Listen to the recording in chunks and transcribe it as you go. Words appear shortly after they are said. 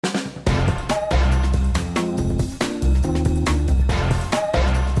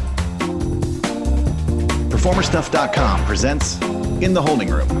PerformerStuff.com presents In the Holding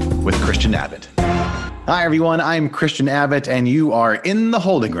Room with Christian Abbott. Hi, everyone. I'm Christian Abbott, and you are in the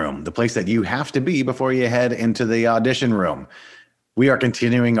holding room, the place that you have to be before you head into the audition room. We are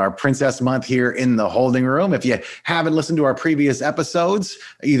continuing our Princess Month here in the holding room. If you haven't listened to our previous episodes,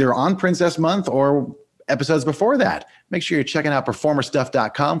 either on Princess Month or episodes before that, make sure you're checking out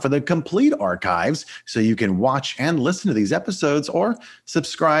performerstuff.com for the complete archives so you can watch and listen to these episodes or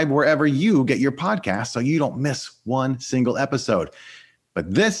subscribe wherever you get your podcast so you don't miss one single episode.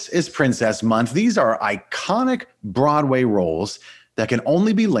 But this is Princess Month. These are iconic Broadway roles that can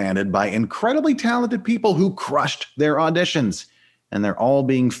only be landed by incredibly talented people who crushed their auditions. And they're all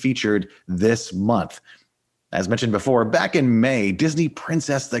being featured this month. As mentioned before, back in May, Disney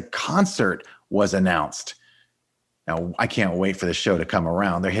Princess the Concert was announced. Now, I can't wait for the show to come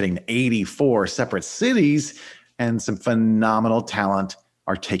around. They're hitting 84 separate cities, and some phenomenal talent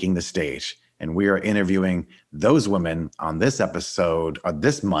are taking the stage. And we are interviewing those women on this episode, or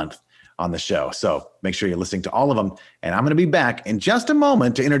this month on the show. So make sure you're listening to all of them. And I'm going to be back in just a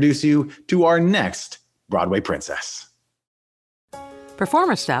moment to introduce you to our next Broadway princess.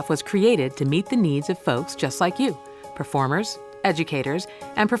 Performer Stuff was created to meet the needs of folks just like you, performers, educators,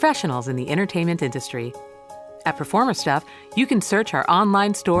 and professionals in the entertainment industry. At Performer Stuff, you can search our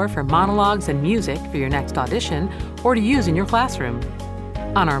online store for monologues and music for your next audition or to use in your classroom.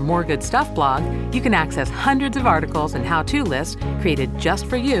 On our More Good Stuff blog, you can access hundreds of articles and how-to lists created just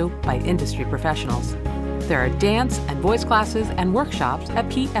for you by industry professionals. There are dance and voice classes and workshops at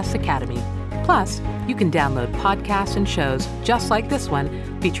PS Academy. Plus, you can download podcasts and shows just like this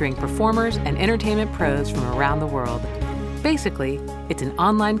one featuring performers and entertainment pros from around the world. Basically, it's an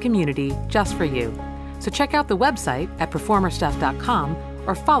online community just for you. So check out the website at performerstuff.com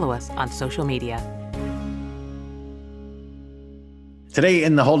or follow us on social media. Today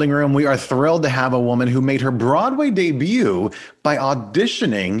in the holding room, we are thrilled to have a woman who made her Broadway debut by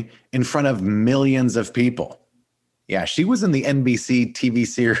auditioning in front of millions of people. Yeah, she was in the NBC TV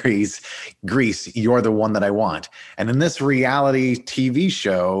series, Grease, You're the One That I Want. And in this reality TV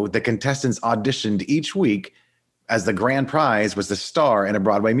show, the contestants auditioned each week as the grand prize was the star in a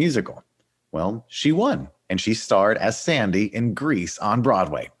Broadway musical. Well, she won, and she starred as Sandy in Grease on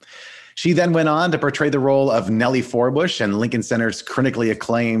Broadway. She then went on to portray the role of Nellie Forbush in Lincoln Center's critically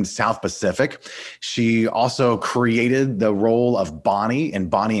acclaimed South Pacific. She also created the role of Bonnie in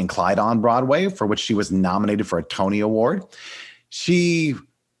Bonnie and Clyde on Broadway, for which she was nominated for a Tony Award. She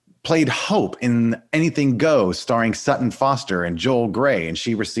played Hope in Anything Goes, starring Sutton Foster and Joel Grey, and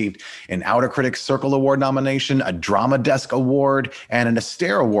she received an Outer Critics Circle Award nomination, a Drama Desk Award, and an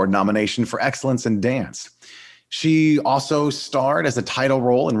Astaire Award nomination for excellence in dance. She also starred as a title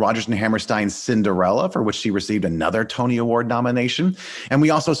role in Rodgers and Hammerstein's Cinderella, for which she received another Tony Award nomination. And we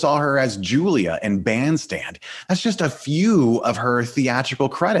also saw her as Julia in Bandstand. That's just a few of her theatrical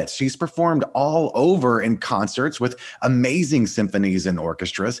credits. She's performed all over in concerts with amazing symphonies and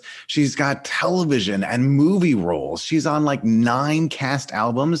orchestras. She's got television and movie roles. She's on like 9 cast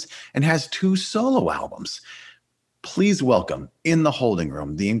albums and has 2 solo albums. Please welcome in the holding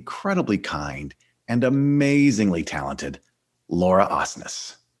room the incredibly kind and amazingly talented Laura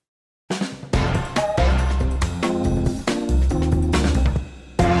Osnes.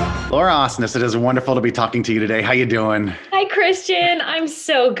 Laura Osnes, it is wonderful to be talking to you today. How you doing? Hi, Christian. I'm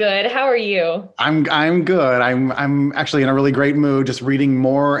so good. How are you? I'm good. I'm actually in a really great mood, just reading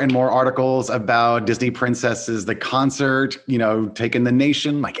more and more articles about Disney Princesses, the concert, taking the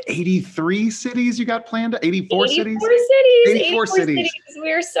nation, like 83 cities you got planned, 84 cities? 84 cities.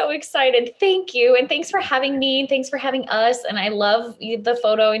 We're so excited. Thank you. And thanks for having me. Thanks for having us. And I love the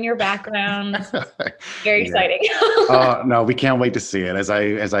photo in your background. Very exciting. Oh, no, we can't wait to see it. As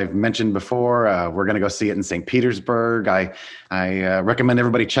I've mentioned before, we're going to go see it in St. Petersburg. I recommend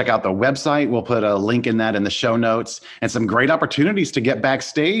everybody check out the website. We'll put a link in that in the show notes, and some great opportunities to get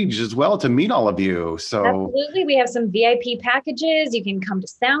backstage as well to meet all of you. So absolutely. We have some VIP packages. You can come to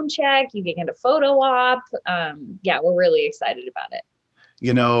sound check. You can get a photo op. We're really excited about it.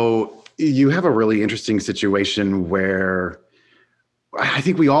 You have a really interesting situation where I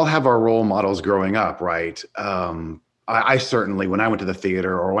think we all have our role models growing up, right? I certainly, when I went to the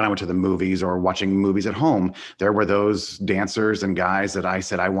theater or when I went to the movies or watching movies at home, there were those dancers and guys that I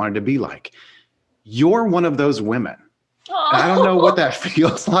said I wanted to be like. You're one of those women. I don't know what that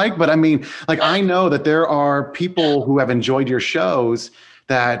feels like, but I mean, I know that there are people who have enjoyed your shows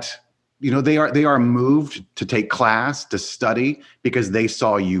that, they are moved to take class, to study because they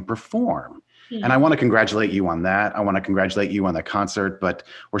saw you perform. And I want to congratulate you on that. I want to congratulate you on the concert, but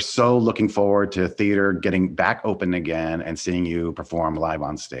we're so looking forward to theater getting back open again and seeing you perform live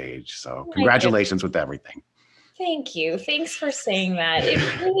on stage. So congratulations with everything. Thank you. Thanks for saying that. It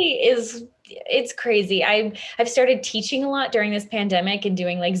really is. It's crazy. I've started teaching a lot during this pandemic and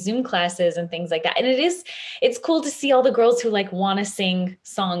doing like Zoom classes and things like that. And it's cool to see all the girls who like want to sing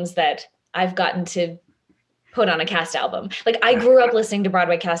songs that I've gotten to put on a cast album. Like I grew up listening to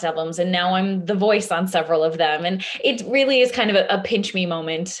Broadway cast albums and now I'm the voice on several of them. And it really is kind of a pinch me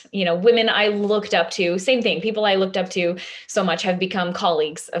moment. You know, women I looked up to, same thing, people I looked up to so much have become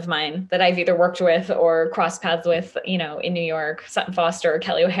colleagues of mine that I've either worked with or crossed paths with, you know, in New York, Sutton Foster,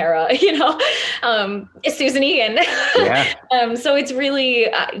 Kelly O'Hara, you know, Susan Egan. Yeah. So it's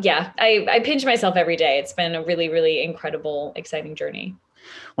really, I pinch myself every day. It's been a really, really incredible, exciting journey.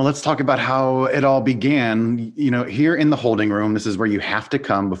 Well, let's talk about how it all began. You know, here in the holding room, this is where you have to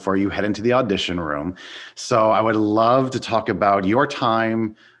come before you head into the audition room. So I would love to talk about your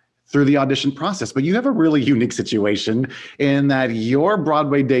time through the audition process, but you have a really unique situation in that your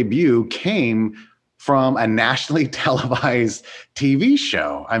Broadway debut came from a nationally televised TV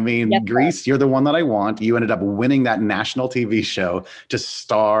show. I mean, yes, Grease, you're the one that I want. You ended up winning that national TV show to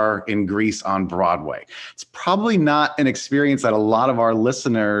star in Grease on Broadway. It's probably not an experience that a lot of our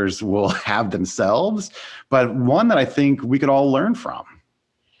listeners will have themselves, but one that I think we could all learn from.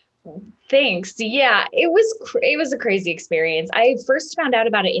 Thanks. Yeah, it was a crazy experience. I first found out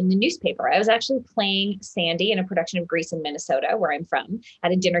about it in the newspaper. I was actually playing Sandy in a production of Grease in Minnesota, where I'm from,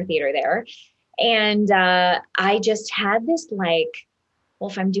 at a dinner theater there. And I just had this like,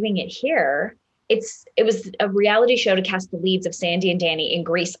 well, if I'm doing it here, it was a reality show to cast the leads of Sandy and Danny in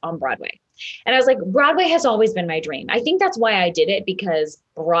Grease on Broadway. And I was like, Broadway has always been my dream. I think that's why I did it, because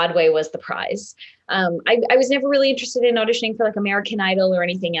Broadway was the prize. I was never really interested in auditioning for like American Idol or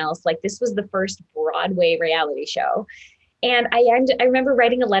anything else. Like this was the first Broadway reality show. And I remember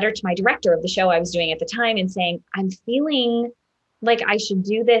writing a letter to my director of the show I was doing at the time and saying, I'm feeling like I should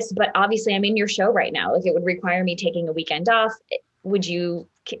do this, but obviously I'm in your show right now. Like it would require me taking a weekend off. Would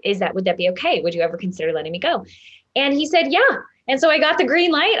that be okay? Would you ever consider letting me go? And he said, yeah. And so I got the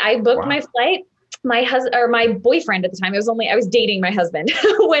green light. I booked my flight. My boyfriend at the time, I was dating my husband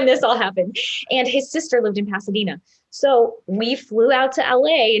when this all happened, and his sister lived in Pasadena. So we flew out to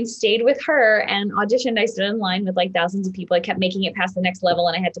LA and stayed with her and auditioned. I stood in line with like thousands of people. I kept making it past the next level,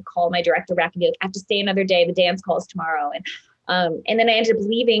 and I had to call my director back and be like, I have to stay another day. The dance call is tomorrow. And then I ended up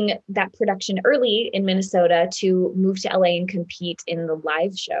leaving that production early in Minnesota to move to LA and compete in the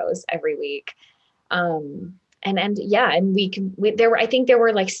live shows every week. I think there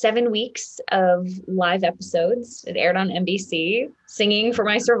were like 7 weeks of live episodes. It aired on NBC, singing for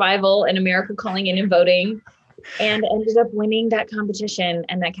my survival and America Calling In and Voting, and ended up winning that competition.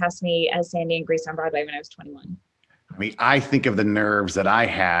 And that cast me as Sandy in Grease on Broadway when I was 21. I mean, I think of the nerves that I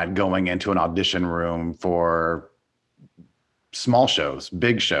had going into an audition room for small shows,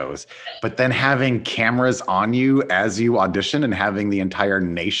 big shows, but then having cameras on you as you audition and having the entire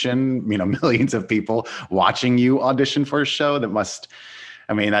nation, you know, millions of people watching you audition for a show,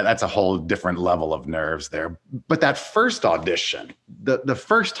 that's a whole different level of nerves there. But that first audition, the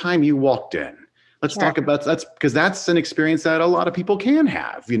first time you walked in, let's talk about that's because that's an experience that a lot of people can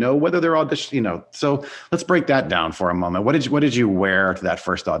have, you know, whether they're audition, you know, so let's break that down for a moment. What did you wear to that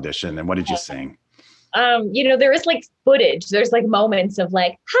first audition and what did you sing? There is like footage. There's like moments of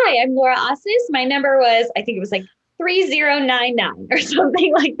like, hi, I'm Laura Osnes. My number was, I think it was like 3099 or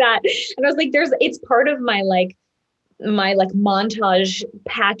something like that. And I was like, it's part of my montage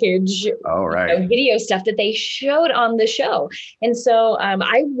package, video stuff that they showed on the show. And so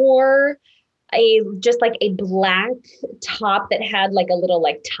I wore a black top that had like a little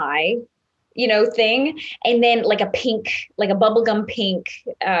like tie, you know, thing. And then like a pink, like a bubblegum pink,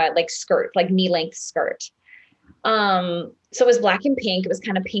 like skirt, like knee length skirt. So it was black and pink. It was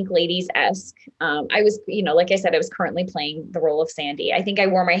kind of Pink Ladies-esque. I was, you know, like I said, I was currently playing the role of Sandy. I think I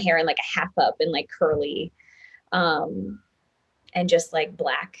wore my hair in like a half up and like curly, and just like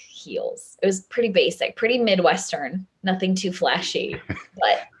black heels. It was pretty basic, pretty Midwestern, nothing too flashy,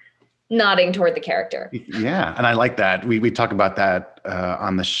 but nodding toward the character. Yeah. And I like that. We talk about that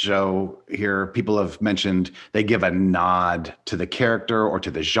on the show here. People have mentioned they give a nod to the character or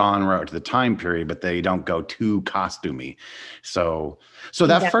to the genre or to the time period, but they don't go too costumey. So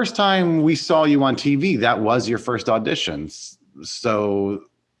that first time we saw you on TV, that was your first audition. So,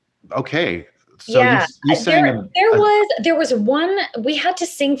 okay. So yeah, you sang there was one, we had to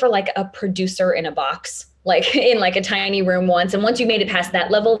sing for like a producer in a box, like in like a tiny room once. And once you made it past that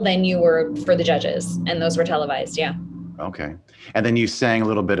level, then you were for the judges, and those were televised. Yeah. Okay. And then you sang a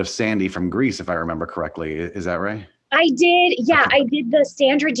little bit of Sandy from Grease, if I remember correctly. Is that right? I did. Yeah. Okay. I did the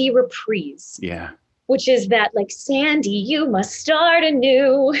Sandra Dee reprise. Yeah. which is that like, Sandy, you must start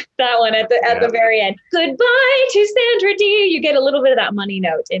anew. That one at the very end. Goodbye to Sandra Dee. You get a little bit of that money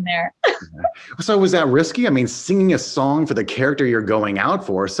note in there. So was that risky? I mean, singing a song for the character you're going out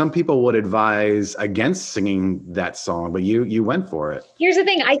for, some people would advise against singing that song, but you went for it. Here's the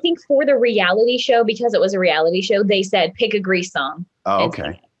thing. I think for the reality show, because it was a reality show, they said pick a Grease song. Oh,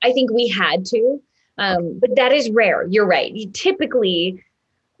 okay. I think we had to, but that is rare. You're right. Typically,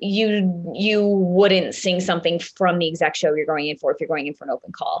 you wouldn't sing something from the exact show you're going in for if you're going in for an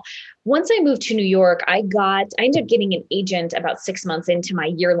open call. Once I moved to New York, I ended up getting an agent about 6 months into my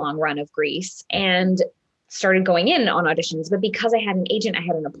year-long run of Grease and started going in on auditions. But because I had an agent, I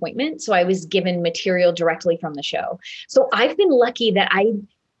had an appointment. So I was given material directly from the show. So I've been lucky that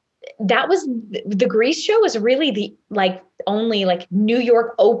the Grease show was really the only New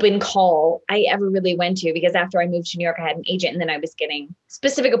York open call I ever really went to, because after I moved to New York, I had an agent and then I was getting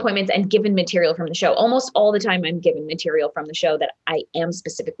specific appointments and given material from the show. Almost all the time I'm given material from the show that I am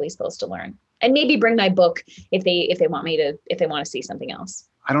specifically supposed to learn, and maybe bring my book if they want to see something else.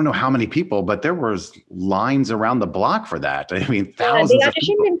 I don't know how many people, but there was lines around the block for that. I mean, thousands they of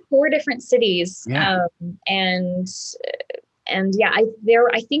people. auditioned in 4 different cities. Yeah. And yeah, I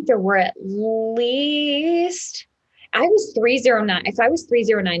think there were at least, I was 3009. If I was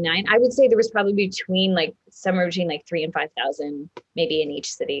 3099, I would say there was probably somewhere between 3,000 and 5,000, maybe in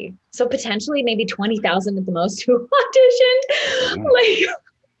each city. So potentially maybe 20,000 at the most who auditioned. Yeah.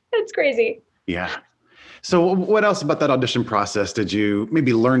 That's crazy. Yeah. So what else about that audition process did you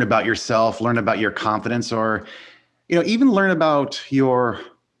maybe learn about yourself, learn about your confidence, or, even learn about your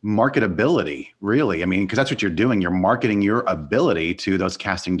marketability, really? I mean, because that's what you're doing. You're marketing your ability to those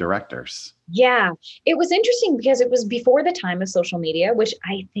casting directors. Yeah, it was interesting because it was before the time of social media, which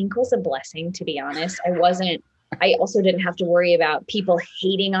I think was a blessing, to be honest. I also didn't have to worry about people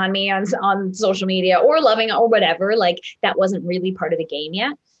hating on me on social media or loving or whatever. That wasn't really part of the game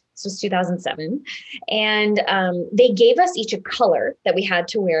yet. This was 2007. And they gave us each a color that we had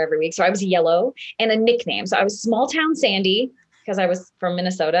to wear every week. So I was yellow, and a nickname. So I was Small Town Sandy, because I was from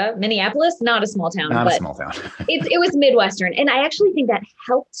Minnesota. Minneapolis, not a small town. Not a small town. it was Midwestern. And I actually think that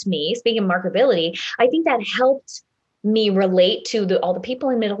helped me, speaking of marketability, I think that helped me relate to all the people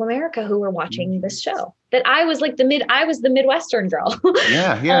in Middle America who were watching this show. That I was the Midwestern girl.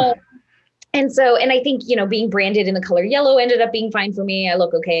 Yeah. And I think, being branded in the color yellow ended up being fine for me. I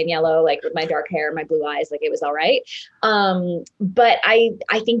look okay in yellow, with my dark hair, my blue eyes, it was all right. But I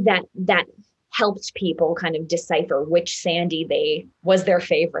think that helped people kind of decipher which Sandy was their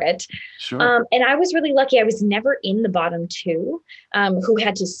favorite. Sure. And I was really lucky. I was never in the bottom 2 who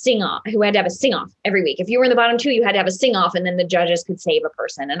had to have a sing off every week. If you were in the bottom 2, you had to have a sing off, and then the judges could save a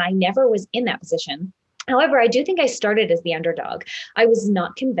person. And I never was in that position. However, I do think I started as the underdog. I was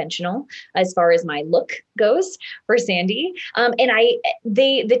not conventional as far as my look goes for Sandy. And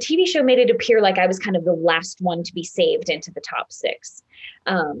the TV show made it appear like I was kind of the last one to be saved into the top 6.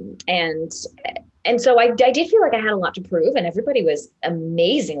 And so I did feel like I had a lot to prove, and everybody was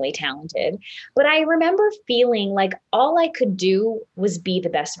amazingly talented. But I remember feeling like all I could do was be the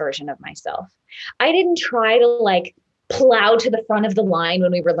best version of myself. I didn't try to plow to the front of the line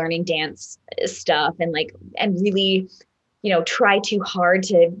when we were learning dance stuff and really, try too hard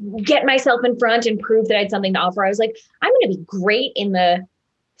to get myself in front and prove that I had something to offer. I was like, I'm going to be great in the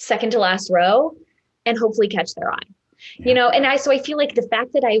second to last row and hopefully catch their eye. So I feel like the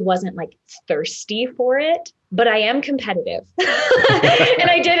fact that I wasn't thirsty for it, but I am competitive and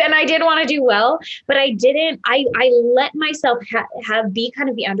I did want to do well, but I let myself be kind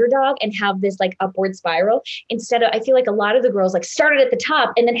of the underdog and have this upward spiral instead of, I feel like a lot of the girls started at the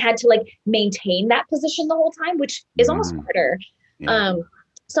top and then had to maintain that position the whole time, which is almost harder. Yeah.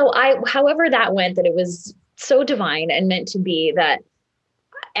 However that went, that it was so divine and meant to be that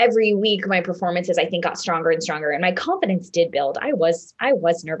every week my performances, I think, got stronger and stronger, and my confidence did build. I was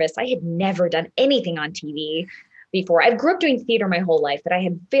nervous. I had never done anything on TV before. I grew up doing theater my whole life, but I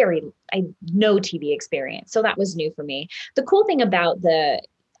had no TV experience. So that was new for me. The cool thing about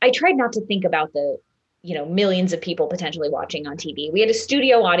I tried not to think about the, millions of people potentially watching on TV. We had a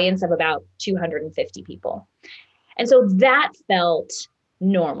studio audience of about 250 people. And so that felt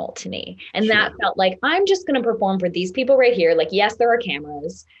normal to me. And Sure. That felt like, I'm just going to perform for these people right here. Yes, there are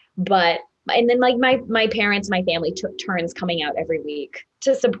cameras, and then my parents, my family took turns coming out every week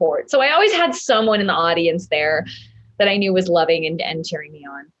to support. So I always had someone in the audience there that I knew was loving and cheering me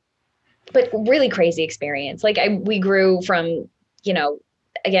on. But really crazy experience. We grew from,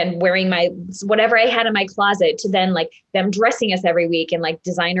 again, wearing my, whatever I had in my closet, to then like them dressing us every week in like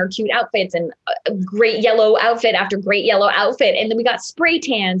designer cute outfits and a great yellow outfit after great yellow outfit. And then we got spray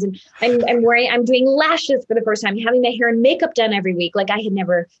tans, and I'm doing lashes for the first time, having my hair and makeup done every week. Like I had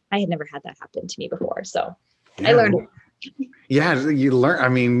never had that happen to me before. So I learned. Yeah, you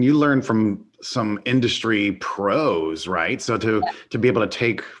learn from some industry pros, right? So to be able to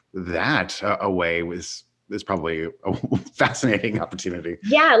take that away is probably a fascinating opportunity.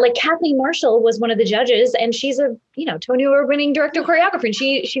 Yeah, like Kathleen Marshall was one of the judges, and she's a Tony Award-winning director of choreography, and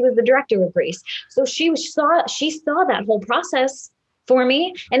she was the director of Grease. So she saw that whole process for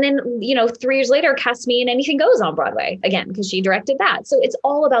me, and then 3 years later cast me in Anything Goes on Broadway again because she directed that. So it's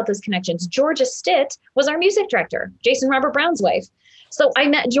all about those connections. Georgia Stitt was our music director, Jason Robert Brown's wife. So I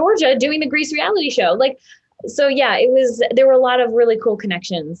met Georgia doing the Grease reality show. So yeah, there were a lot of really cool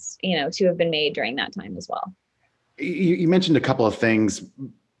connections, to have been made during that time as well. You mentioned a couple of things.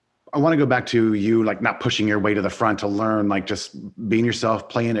 I want to go back to you, like not pushing your way to the front to learn, like just being yourself,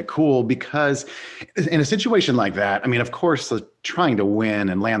 playing it cool, because in a situation like that, I mean, of course, trying to win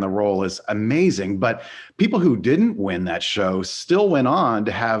and land the role is amazing, but people who didn't win that show still went on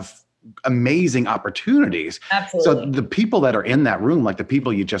to have amazing opportunities. Absolutely. So the people that are in that room, like the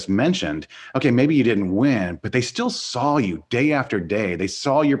people you just mentioned, okay, maybe you didn't win, but they still saw you day after day. They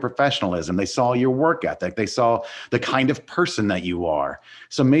saw your professionalism. They saw your work ethic. They saw the kind of person that you are.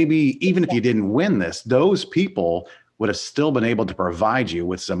 So maybe even if you didn't win this, those people would have still been able to provide you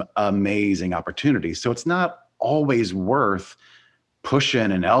with some amazing opportunities. So it's not always worth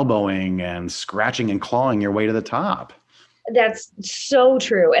pushing and elbowing and scratching and clawing your way to the top. That's so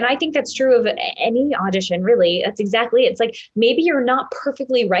true. And I think that's true of any audition, really. That's exactly it. It's like, maybe you're not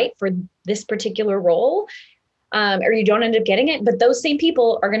perfectly right for this particular role, or you don't end up getting it, but those same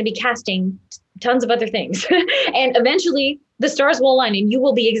people are going to be casting tons of other things. And eventually the stars will align and you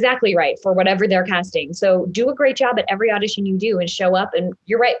will be exactly right for whatever they're casting. So do a great job at every audition you do and show up, and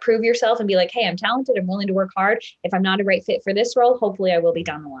you're right, prove yourself and be like, hey, I'm talented. I'm willing to work hard. If I'm not a right fit for this role, hopefully I will be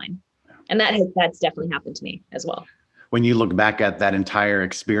down the line. And that's definitely happened to me as well. When you look back at that entire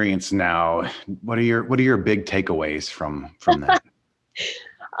experience now, what are your big takeaways from that?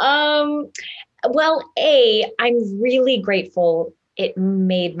 Well, I'm really grateful it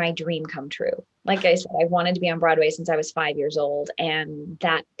made my dream come true. Like I said, I wanted to be on Broadway since I was 5 years old, and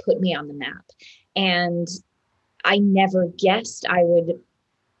that put me on the map. And I never guessed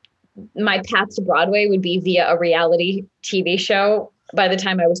my path to Broadway would be via a reality TV show by the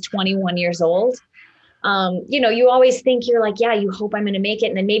time I was 21 years old. You always think, you're like, yeah, you hope I'm going to make it.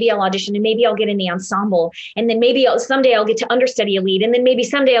 And then maybe I'll audition, and maybe I'll get in the ensemble. And then maybe someday I'll get to understudy a lead. And then maybe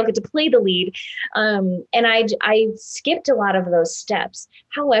someday I'll get to play the lead. And I skipped a lot of those steps.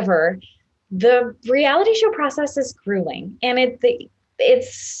 However, the reality show process is grueling, and it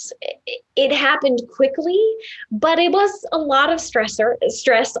happened quickly, but it was a lot of stress,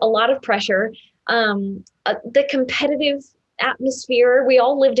 a lot of pressure, the competitive atmosphere. We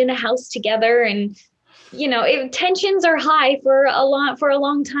all lived in a house together, and tensions are high for a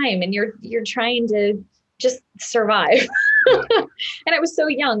long time, and you're trying to just survive. And I was so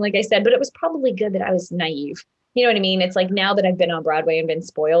young, like I said, but it was probably good that I was naive. You know what I mean? It's like, now that I've been on Broadway and been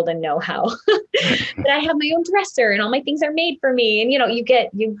spoiled and know how that I have my own dresser and all my things are made for me. And, you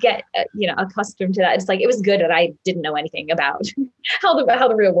get accustomed to that. It's like, it was good that I didn't know anything about how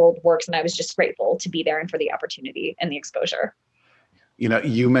the real world works. And I was just grateful to be there and for the opportunity and the exposure.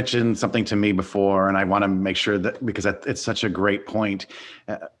 You mentioned something to me before, and I want to make sure that, because it's such a great point,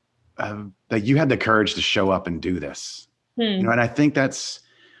 that you had the courage to show up and do this. And I think that's,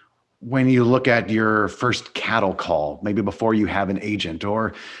 when you look at your first cattle call, maybe before you have an agent,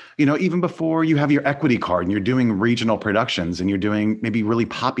 or, even before you have your equity card and you're doing regional productions and you're doing maybe really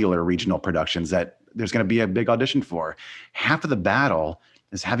popular regional productions that there's going to be a big audition for, half of the battle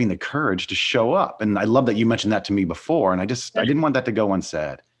is having the courage to show up. And I love that you mentioned that to me before. And I didn't want that to go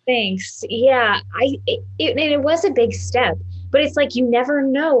unsaid. Thanks. Yeah. It was a big step, but it's like, you never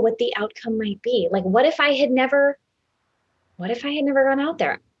know what the outcome might be. Like, what if I had never gone out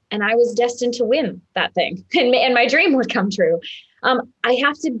there and I was destined to win that thing and my dream would come true? I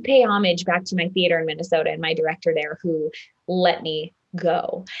have to pay homage back to my theater in Minnesota and my director there, who let me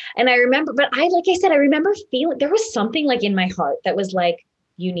go. And I remember, like I said, I remember feeling there was something like in my heart that was like,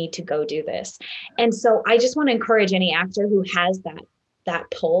 you need to go do this. And so I just want to encourage any actor who has that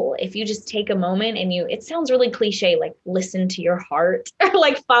pull, if you just take a moment and it sounds really cliche, like listen to your heart or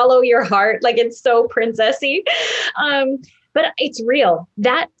like follow your heart. Like, it's so princessy. But it's real.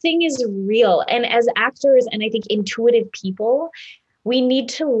 That thing is real. And as actors, and I think intuitive people, we need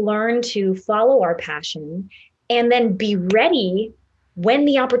to learn to follow our passion and then be ready when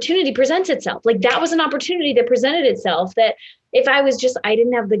the opportunity presents itself. Like that was an opportunity that presented itself that if I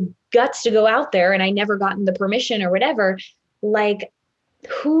didn't have the guts to go out there and I never gotten the permission or whatever, like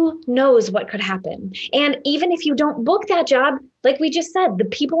who knows what could happen. And even if you don't book that job, like we just said, the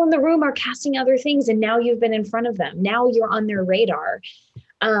people in the room are casting other things and now you've been in front of them. Now you're on their radar.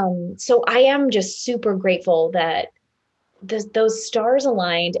 So I am just super grateful that those stars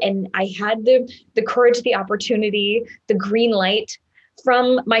aligned and I had the courage, the opportunity, the green light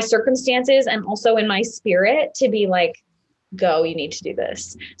from my circumstances and also in my spirit to be like, go, you need to do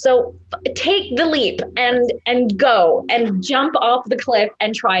this. So take the leap and go and jump off the cliff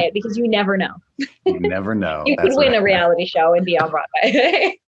and try it because you never know. You never know. You could win a reality show and be on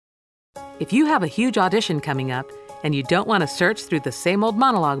Broadway. If you have a huge audition coming up and you don't want to search through the same old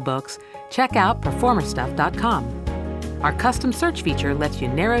monologue books, check out performerstuff.com. Our custom search feature lets you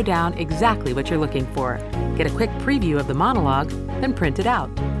narrow down exactly what you're looking for, get a quick preview of the monologue, then print it out.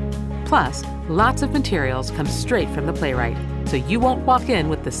 Plus, lots of materials come straight from the playwright, so you won't walk in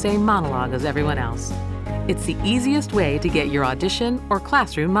with the same monologue as everyone else. It's the easiest way to get your audition or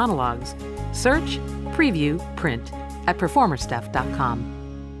classroom monologues. Search, preview, print at performerstuff.com.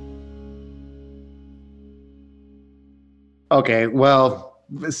 Okay, well,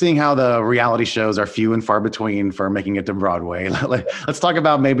 seeing how the reality shows are few and far between for making it to Broadway, let's talk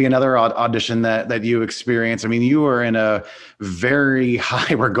about maybe another audition that you experienced. I mean, you were in a very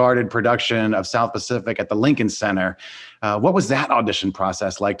high regarded production of South Pacific at the Lincoln Center. What was that audition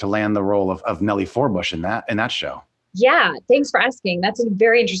process like to land the role of Nellie Forbush in that show? Yeah, thanks for asking. That's a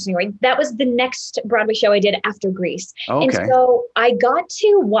very interesting way. That was the next Broadway show I did after Grease. Okay. And so I got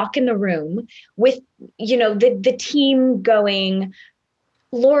to walk in the room with, the team going,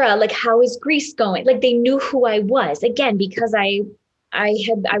 Laura, like, how is Grease going? Like they knew who I was again, because I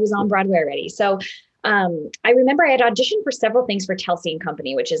was on Broadway already. So I remember I had auditioned for several things for Telsey and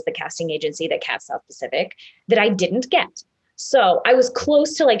Company, which is the casting agency that cast South Pacific, that I didn't get. So I was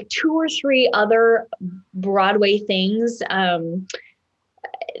close to like 2 or 3 other Broadway things that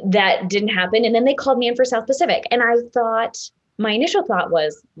didn't happen. And then they called me in for South Pacific. And my initial thought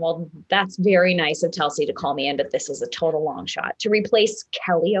was, well, that's very nice of Telsey to call me in, but this is a total long shot to replace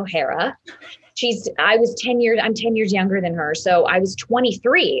Kelly O'Hara. I'm 10 years younger than her. So I was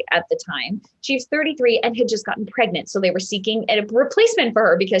 23 at the time. She was 33 and had just gotten pregnant. So they were seeking a replacement for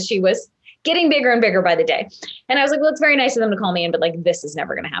her because she was getting bigger and bigger by the day. And I was like, well, it's very nice of them to call me in, but like, this is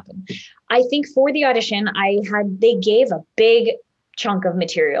never going to happen. I think for the audition, they gave a big chunk of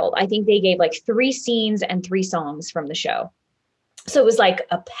material. I think they gave like 3 scenes and 3 songs from the show. So it was like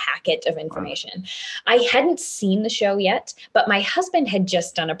a packet of information. I hadn't seen the show yet, but my husband had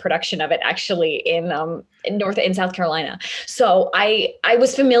just done a production of it actually in South Carolina. So I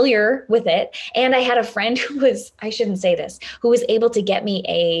was familiar with it. And I had a friend who was able to get me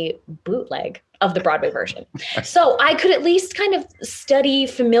a bootleg of the Broadway version. So I could at least kind of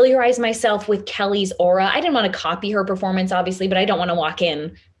familiarize myself with Kelly's aura. I didn't want to copy her performance, obviously, but I don't want to walk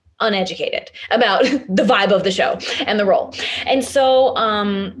in uneducated about the vibe of the show and the role. And so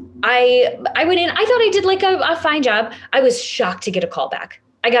I went in, I thought I did like a fine job. I was shocked to get a call back.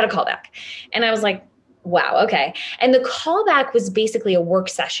 I got a call back and I was like, wow, okay. And the callback was basically a work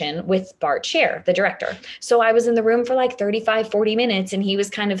session with Bart Sher, the director. So I was in the room for like 35, 40 minutes and he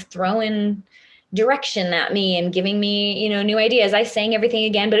was kind of throwing direction at me and giving me, new ideas. I sang everything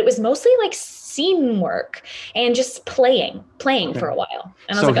again, but it was mostly like scene work and just playing for a while.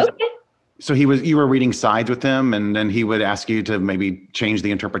 And I was like, okay. So you were reading sides with him and then he would ask you to maybe change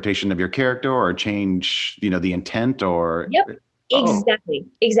the interpretation of your character or change, the intent or. Yep.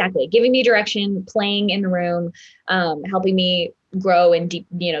 Exactly. Giving me direction, playing in the room, helping me grow and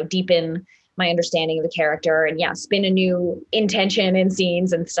deepen my understanding of the character and spin a new intention in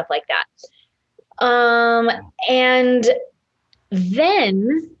scenes and stuff like that. And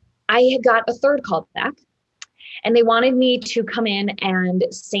then I had got a third call back and they wanted me to come in and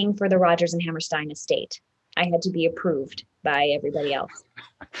sing for the Rodgers and Hammerstein estate. I had to be approved by everybody else.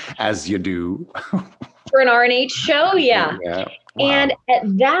 As you do. For an R&H show, yeah. Wow. And at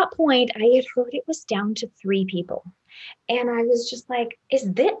that point, I had heard it was down to 3 people. And I was just like, is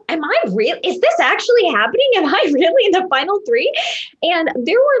this actually happening? Am I really in the final 3? And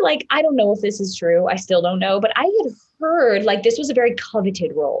there were like, I don't know if this is true. I still don't know, but I had heard like this was a very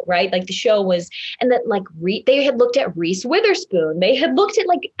coveted role, right? Like the show was, and that like they had looked at Reese Witherspoon. They had looked at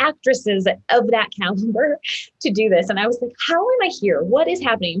like actresses of that caliber to do this. And I was like, how am I here? What is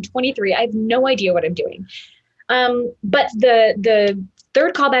happening? I'm 23. I have no idea what I'm doing. But the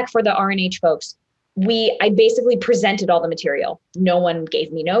third callback for the R&H folks I basically presented all the material. No one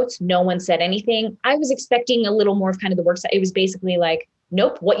gave me notes. No one said anything. I was expecting a little more of kind of the work. It was basically like,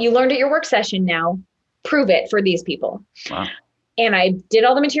 nope, what you learned at your work session now, prove it for these people. Wow. And I did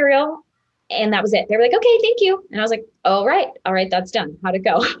all the material and that was it. They were like, okay, thank you. And I was like, all right, that's done. How'd it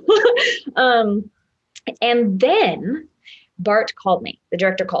go? And then Bart called me, the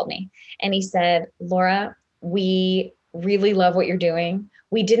director called me, and he said, Laura, we really love what you're doing.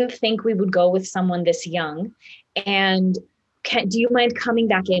 We didn't think we would go with someone this young. And do you mind coming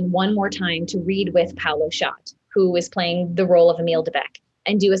back in one more time to read with Paolo Schott, who is playing the role of Emile Debec,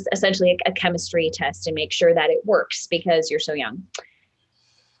 and do essentially a chemistry test and make sure that it works because you're so young.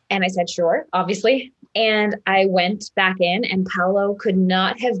 And I said, sure, obviously. And I went back in, and Paolo could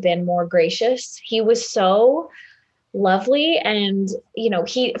not have been more gracious. He was so lovely. And,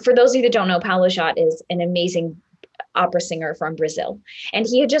 for those of you that don't know, Paolo Schott is an amazing opera singer from Brazil. And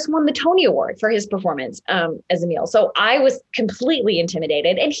he had just won the Tony Award for his performance as Emile. So I was completely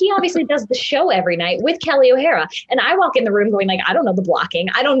intimidated. And he obviously does the show every night with Kelly O'Hara. And I walk in the room going like, I don't know the blocking.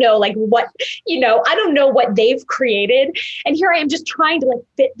 I don't know what, I don't know what they've created. And here I am just trying to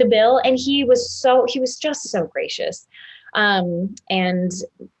fit the bill. And he was just so gracious. And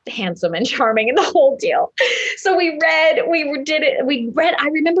handsome and charming and the whole deal. So I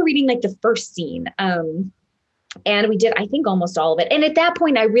remember reading the first scene. And we did, I think, almost all of it. And at that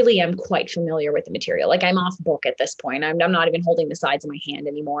point, I really am quite familiar with the material. I'm off book at this point. I'm not even holding the sides of my hand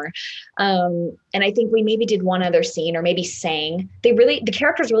anymore. And I think we maybe did one other scene or maybe sang. The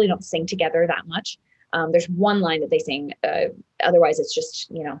characters really don't sing together that much. There's one line that they sing. Otherwise, it's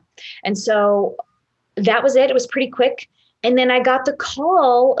just, And so that was it. It was pretty quick. And then I got the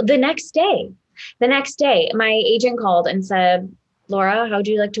call the next day. The next day, my agent called and said, Laura, how would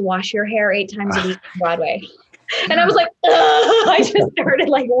you like to wash your hair 8 times a week on Broadway? And I was like, I just started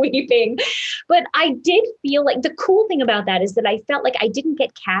weeping. But I did feel the cool thing about that is that I felt like I didn't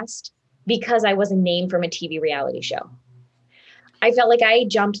get cast because I was a name from a TV reality show. I felt like I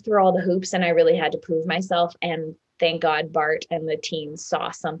jumped through all the hoops and I really had to prove myself. And thank God Bart and the team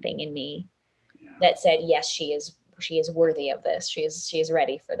saw something in me that said, yes, she is worthy of this. She is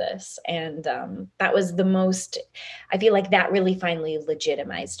ready for this. And that was I feel like that really finally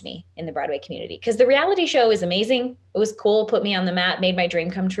legitimized me in the Broadway community, because the reality show is amazing. It was cool, put me on the map, made my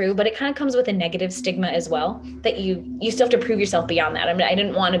dream come true, but it kind of comes with a negative stigma as well, that you still have to prove yourself beyond that. I mean, I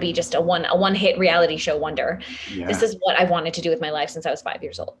didn't want to be just a one hit reality show wonder. Yeah. This is what I wanted to do with my life since I was 5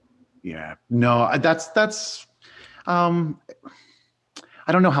 years old. Yeah, no, that's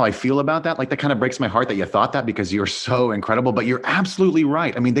I don't know how I feel about that. That kind of breaks my heart that you thought that, because you're so incredible, but you're absolutely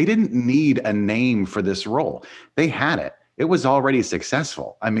right. I mean, they didn't need a name for this role. They had it. It was already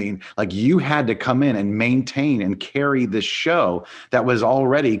successful. I mean, you had to come in and maintain and carry this show that was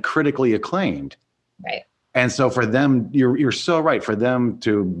already critically acclaimed. Right. And so for them, you're so right. For them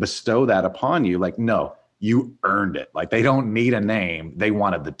to bestow that upon you, no, you earned it. They don't need a name. They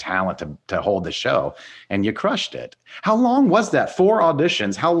wanted the talent to hold the show, and you crushed it. How long was that? 4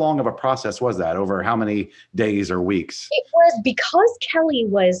 auditions. How long of a process was that? Over how many days or weeks? It was, because Kelly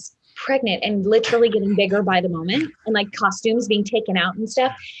was pregnant and literally getting bigger by the moment, and costumes being taken out and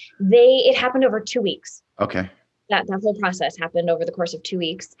stuff. It happened over 2 weeks. Okay. That whole process happened over the course of 2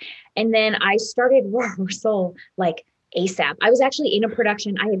 weeks. And then I started rehearsal ASAP. I was actually in a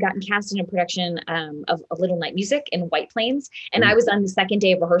production. I had gotten cast in a production of Little Night Music in White Plains. And I was on the second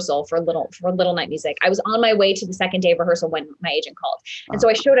day of rehearsal for Little Night Music. I was on my way to the second day of rehearsal when my agent called. And so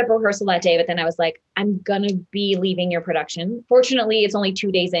I showed up at rehearsal that day, but then I was like, I'm going to be leaving your production. Fortunately, it's only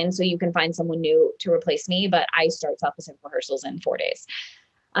 2 days in, so you can find someone new to replace me. But I start South Pacific rehearsals in 4 days.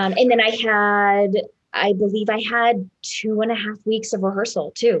 And then I believe I had 2.5 weeks of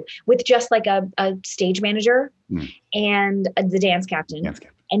rehearsal too, with just a stage manager and the dance captain.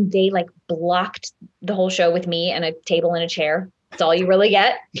 And they blocked the whole show with me and a table and a chair. That's all you really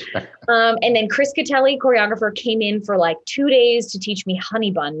get. And then Chris Catelli, choreographer, came in for 2 days to teach me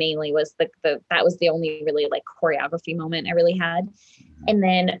Honey Bun. Mainly was that was the only really choreography moment I really had. And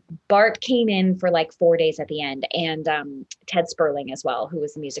then Bart came in for 4 days at the end, and Ted Sperling as well, who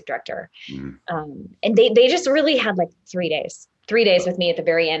was the music director. And they just really had 3 days. 3 days with me at the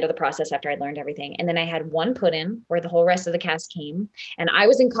very end of the process after I learned everything. And then I had one put in where the whole rest of the cast came, and I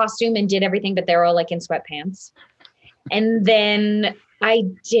was in costume and did everything, but they're all in sweatpants. And then I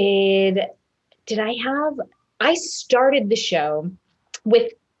started the show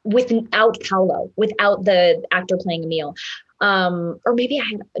without Paolo, without the actor playing Emile. Or maybe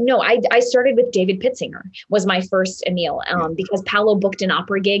I started with David Pitzinger was my first Emil, because Paolo booked an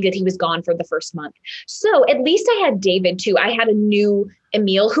opera gig that he was gone for the first month. So at least I had David too. I had a new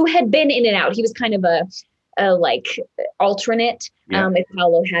Emil who had been in and out. He was kind of a like alternate, if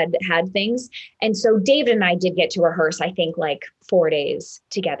Paolo had things. And so David and I did get to rehearse, I think like 4 days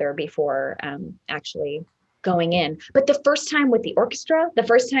together before actually going in. But the first time with the orchestra, the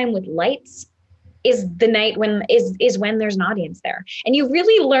first time with lights, is the night when there's an audience there. And you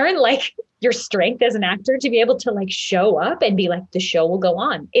really learn like your strength as an actor to be able to like show up and be like, the show will go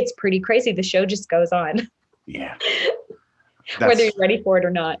on. It's pretty crazy. The show just goes on. Yeah. Whether you're ready for it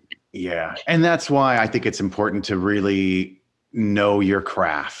or not. Yeah. And that's why I think it's important to really know your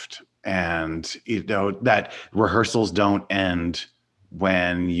craft, and that rehearsals don't end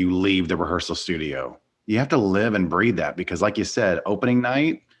when you leave the rehearsal studio. You have to live and breathe that, because like you said, opening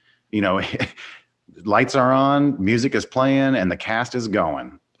night, lights are on, music is playing, and the cast is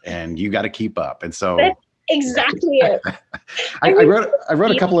going, and you got to keep up. And so that's exactly it. I wrote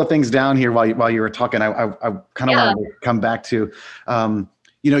a couple of things down here while you were talking. I kind of wanted to come back to,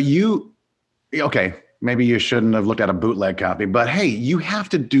 okay, maybe you shouldn't have looked at a bootleg copy, but hey, you have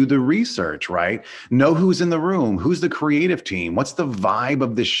to do the research, right? Know who's in the room, who's the creative team, what's the vibe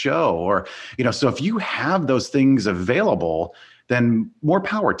of the show, or, so if you have those things available, then more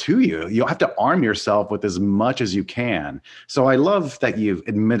power to you. You'll have to arm yourself with as much as you can. So I love that you've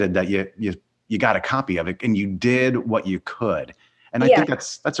admitted that you got a copy of it and you did what you could. And I think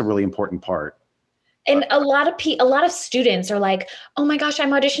that's a really important part. And a lot of students are like, oh my gosh,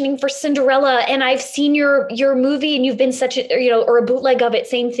 I'm auditioning for Cinderella and I've seen your movie and you've been such a, or a bootleg of it,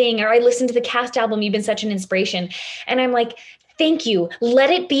 same thing. Or I listened to the cast album, you've been such an inspiration. And I'm like, thank you. Let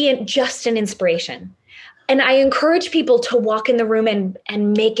it be just an inspiration. And I encourage people to walk in the room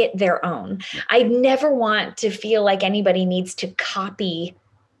and make it their own. I never want to feel like anybody needs to copy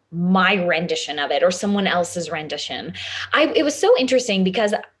my rendition of it or someone else's rendition. It was so interesting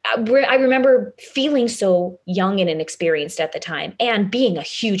because I remember feeling so young and inexperienced at the time and being a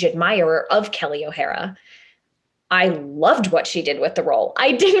huge admirer of Kelly O'Hara. I loved what she did with the role.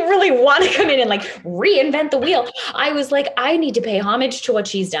 I didn't really want to come in and like reinvent the wheel. I was like, I need to pay homage to what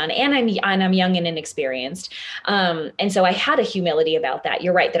she's done. And I'm young and inexperienced. And so I had a humility about that.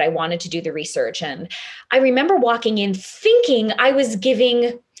 You're right that I wanted to do the research. And I remember walking in thinking I was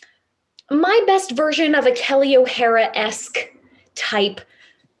giving my best version of a Kelly O'Hara-esque type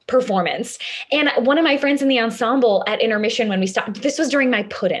performance. And one of my friends in the ensemble at intermission, when we stopped, this was during my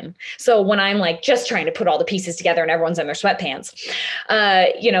put-in. So when I'm like just trying to put all the pieces together and everyone's in their sweatpants,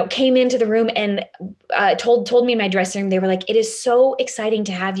 came into the room and told me in my dressing room, they were like, it is so exciting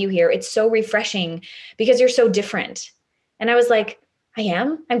to have you here. It's so refreshing because you're so different. And I was like,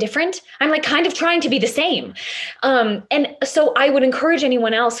 I'm different. I'm like kind of trying to be the same. And so I would encourage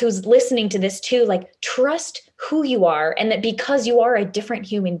anyone else who's listening to this too, like trust who you are, and that because you are a different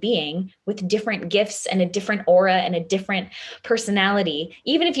human being with different gifts and a different aura and a different personality,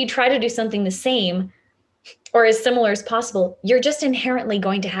 even if you try to do something the same or as similar as possible, you're just inherently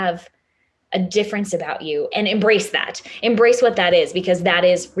going to have a difference about you, and embrace that. Embrace what that is, because that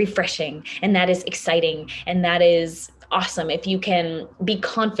is refreshing and that is exciting and that is awesome if you can be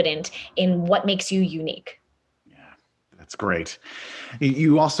confident in what makes you unique. Yeah, that's great.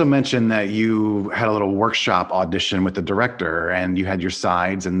 You also mentioned that you had a little workshop audition with the director and you had your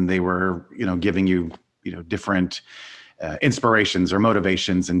sides and they were, giving you, different inspirations or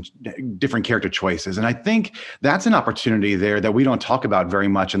motivations and different character choices. And I think that's an opportunity there that we don't talk about very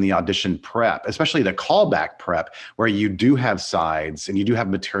much in the audition prep, especially the callback prep, where you do have sides and you do have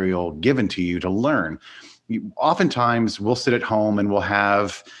material given to you to learn. Oftentimes we'll sit at home and we'll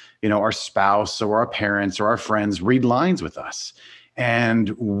have, our spouse or our parents or our friends read lines with us, and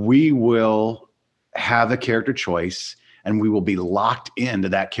we will have a character choice and we will be locked into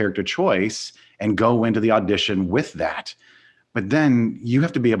that character choice and go into the audition with that. But then you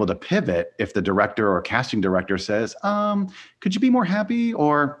have to be able to pivot if the director or casting director says, could you be more happy?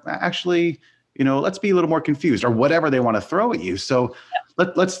 Or actually, let's be a little more confused, or whatever they want to throw at you. So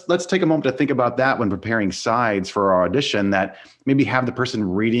let's take a moment to think about that when preparing sides for our audition, that maybe have the person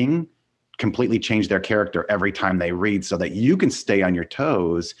reading completely change their character every time they read so that you can stay on your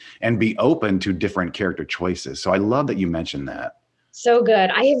toes and be open to different character choices. So I love that you mentioned that. So good.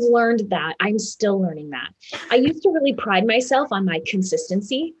 I have learned that. I'm still learning that. I used to really pride myself on my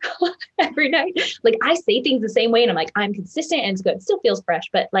consistency every night. Like I say things the same way and I'm like, I'm consistent and it's good. It still feels fresh.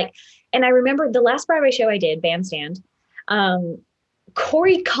 But and I remember the last Broadway show I did, Bandstand,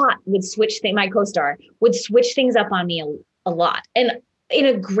 Corey Cott would my co-star would switch things up on me a lot. And in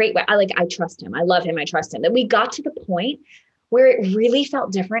a great way. I trust him. I love him. I trust him. That we got to the point where it really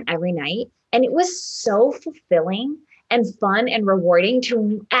felt different every night. And it was so fulfilling and fun and rewarding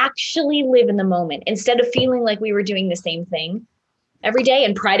to actually live in the moment instead of feeling like we were doing the same thing every day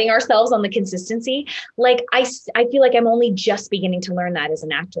and priding ourselves on the consistency. Like I feel like I'm only just beginning to learn that as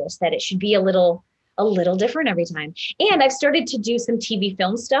an actress, that it should be a little different every time. And I've started to do some TV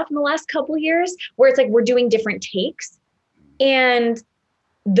film stuff in the last couple of years where it's like we're doing different takes. And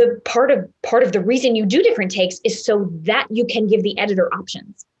the part of the reason you do different takes is so that you can give the editor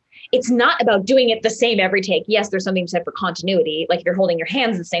options. It's not about doing it the same every take. Yes, there's something said for continuity. Like if you're holding your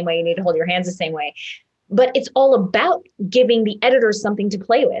hands the same way, you need to hold your hands the same way. But it's all about giving the editors something to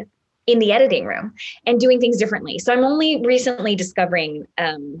play with in the editing room and doing things differently. So I'm only recently discovering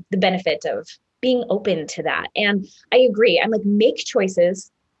the benefit of being open to that. And I agree. I'm like, make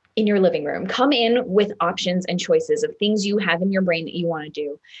choices in your living room. Come in with options and choices of things you have in your brain that you want to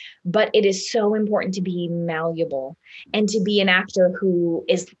do. But it is so important to be malleable and to be an actor who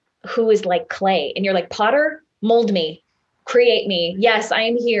is like clay. And you're like, Potter, mold me, create me. Yes, I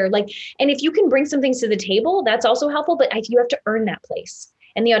am here. Like, and if you can bring some things to the table, that's also helpful, but you have to earn that place.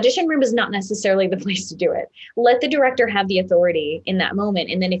 And the audition room is not necessarily the place to do it. Let the director have the authority in that moment.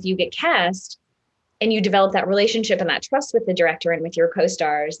 And then if you get cast and you develop that relationship and that trust with the director and with your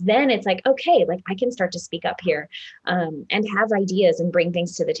co-stars, then it's like, okay, like I can start to speak up here and have ideas and bring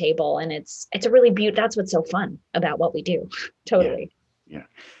things to the table. And it's a really that's what's so fun about what we do. Totally. Yeah.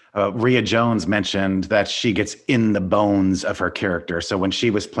 Rhea Jones mentioned that she gets in the bones of her character. So when she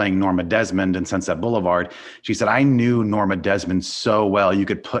was playing Norma Desmond in Sunset Boulevard, she said, I knew Norma Desmond so well. You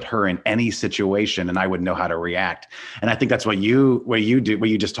could put her in any situation and I would know how to react. And I think that's what you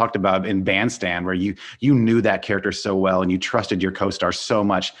just talked about in Bandstand, where you knew that character so well and you trusted your co-star so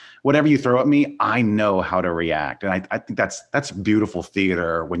much. Whatever you throw at me, I know how to react. And I think that's beautiful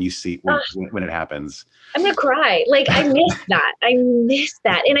theater when you see when it happens. I'm going to cry. Like I miss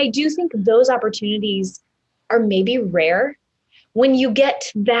that. And I do think those opportunities are maybe rare when you get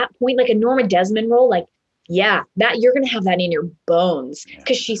to that point, like a Norma Desmond role, like, yeah, that you're going to have that in your bones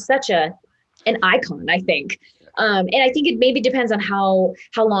because she's such an icon, I think. And I think it maybe depends on how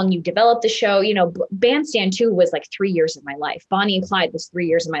long you develop the show. You know, Bandstand 2 was like 3 years of my life. Bonnie and Clyde was 3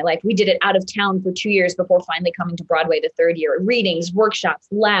 years of my life. We did it out of town for 2 years before finally coming to Broadway the third year. Readings, workshops,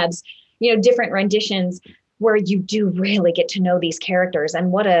 labs, different renditions where you do really get to know these characters.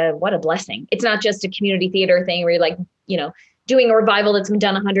 And what a blessing. It's not just a community theater thing where you're like, doing a revival that's been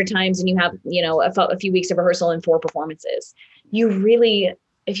done 100 times and you have, a few weeks of rehearsal and 4 performances. You really,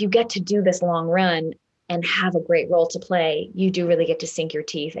 if you get to do this long run and have a great role to play, you do really get to sink your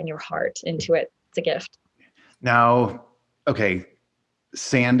teeth and your heart into it. It's a gift. Now, okay,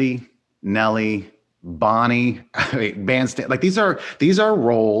 Sandy, Nellie, Bonnie, Bandstand, like these are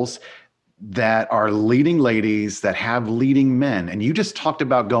roles that are leading ladies that have leading men. And you just talked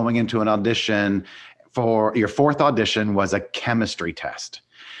about going into an audition for your 4th audition was a chemistry test.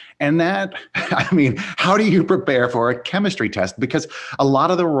 And that, how do you prepare for a chemistry test? Because a lot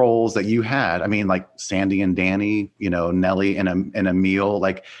of the roles that you had, like Sandy and Danny, Nellie and Emile,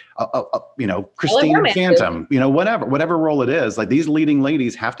 like, Christine Phantom, whatever role it is, like these leading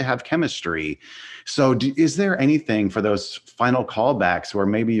ladies have to have chemistry. So is there anything for those final callbacks where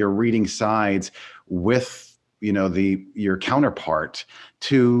maybe you're reading sides with, your counterpart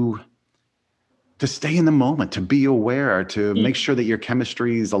to stay in the moment, to be aware, to make sure that your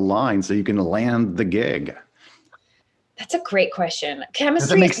chemistry is aligned so you can land the gig? That's a great question. Chemistry.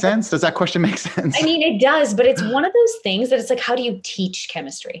 Does it make sense? Does that question make sense? It does, but it's one of those things that it's like, how do you teach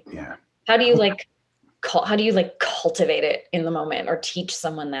chemistry? Yeah. How do you cultivate it in the moment or teach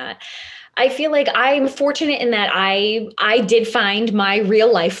someone that? I feel like I'm fortunate in that I did find my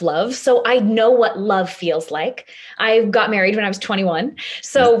real life love. So I know what love feels like. I got married when I was 21.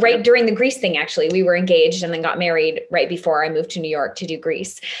 So right during the Grease thing, actually, we were engaged and then got married right before I moved to New York to do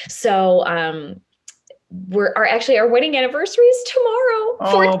Grease. So our wedding anniversary is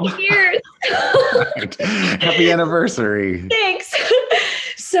tomorrow, 14 years. Happy anniversary. Thanks.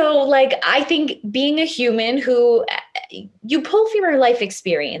 So I think being a human who you pull from your life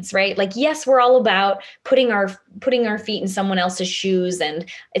experience, right? Like, yes, we're all about putting our feet in someone else's shoes. And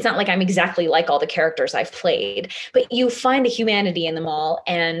it's not like I'm exactly like all the characters I've played, but you find a humanity in them all.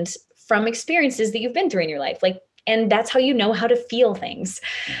 And from experiences that you've been through in your life, and that's how you know how to feel things.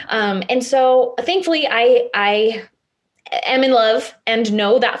 And so thankfully I am in love and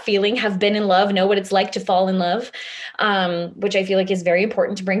know that feeling, have been in love, know what it's like to fall in love, which I feel like is very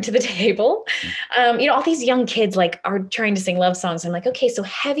important to bring to the table. All these young kids are trying to sing love songs. I'm like, okay, so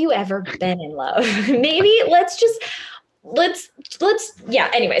have you ever been in love? Maybe let's just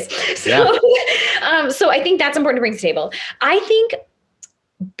yeah, anyways. So, so I think that's important to bring to the table. I think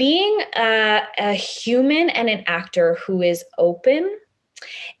being a human and an actor who is open,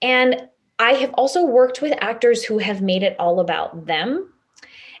 and I have also worked with actors who have made it all about them,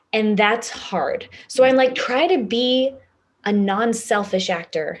 and that's hard. So I'm like, try to be a non-selfish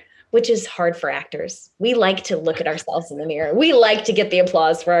actor, which is hard for actors. We like to look at ourselves in the mirror. We like to get the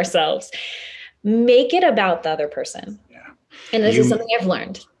applause for ourselves. Make it about the other person. Yeah. And this is something I've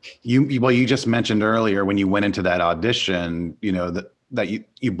learned. You just mentioned earlier when you went into that audition, that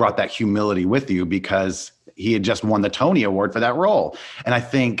you brought that humility with you because he had just won the Tony Award for that role. And I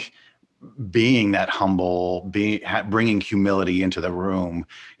think being that humble, bringing humility into the room,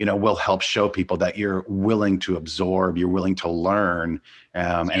 will help show people that you're willing to absorb, you're willing to learn,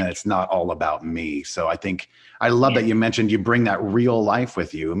 and it's not all about me. So I love that you mentioned you bring that real life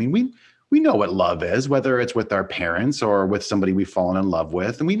with you. I mean, we know what love is, whether it's with our parents or with somebody we've fallen in love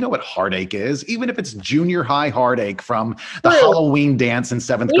with. And we know what heartache is, even if it's junior high heartache from the Halloween dance in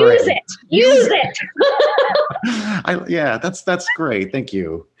 7th grade. Use it. Yeah, that's great. Thank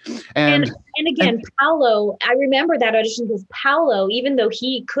you. And again, Paolo, I remember that audition because Paolo, even though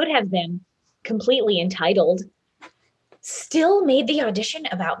he could have been completely entitled, still made the audition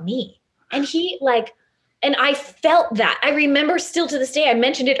about me. And and I felt that. I remember still to this day, I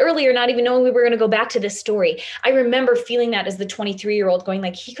mentioned it earlier, not even knowing we were going to go back to this story. I remember feeling that as the 23-year-old going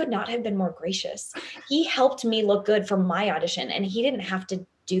like, he could not have been more gracious. He helped me look good for my audition and he didn't have to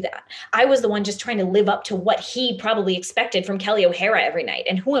do that. I was the one just trying to live up to what he probably expected from Kelly O'Hara every night.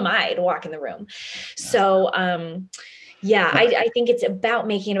 And who am I to walk in the room? So, I think it's about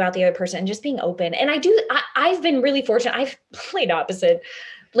making it about the other person and just being open. And I've been really fortunate. I've played opposite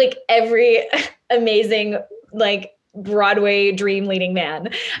like every amazing, like Broadway dream leading man.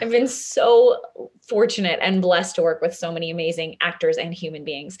 I've been so fortunate and blessed to work with so many amazing actors and human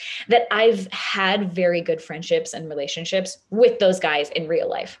beings that I've had very good friendships and relationships with those guys in real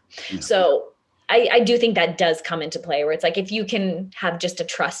life. Yeah. So I do think that does come into play where it's like, if you can have just a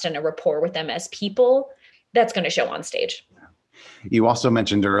trust and a rapport with them as people, that's going to show on stage. You also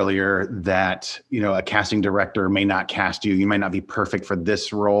mentioned earlier that, a casting director may not cast you. You might not be perfect for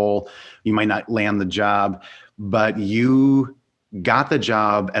this role. You might not land the job, but you got the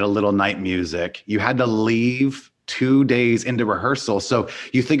job at A Little Night Music. You had to leave 2 days into rehearsal. So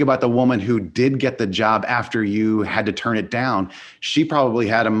you think about the woman who did get the job after you had to turn it down. She probably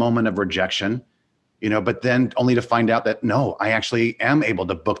had a moment of rejection, but then only to find out that, no, I actually am able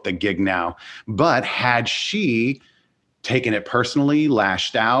to book the gig now. But had she taken it personally,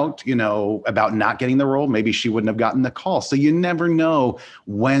 lashed out, about not getting the role, maybe she wouldn't have gotten the call. So you never know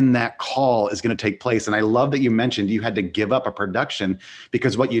when that call is going to take place. And I love that you mentioned you had to give up a production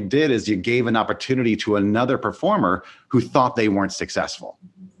because what you did is you gave an opportunity to another performer who thought they weren't successful.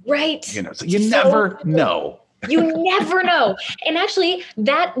 Right. So you never know. You never know. And actually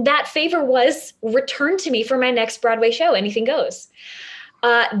that favor was returned to me for my next Broadway show, Anything Goes.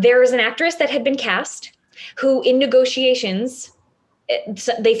 There was an actress that had been cast who in negotiations,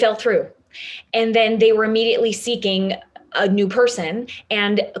 they fell through. And then they were immediately seeking a new person.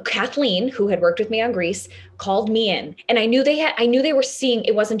 And Kathleen, who had worked with me on Grease, called me in. And I knew they were seeing,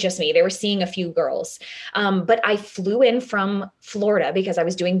 it wasn't just me, they were seeing a few girls. But I flew in from Florida because I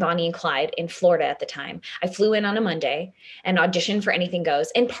was doing Bonnie and Clyde in Florida at the time. I flew in on a Monday and auditioned for Anything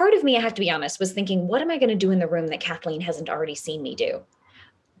Goes. And part of me, I have to be honest, was thinking, what am I going to do in the room that Kathleen hasn't already seen me do?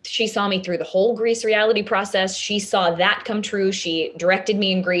 She saw me through the whole Grease reality process. She saw that come true. She directed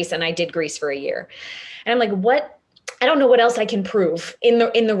me in Grease and I did Grease for a year. And I'm like, what? I don't know what else I can prove in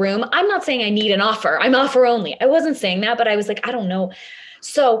the room. I'm not saying I need an offer. I'm offer only. I wasn't saying that, but I was like, I don't know.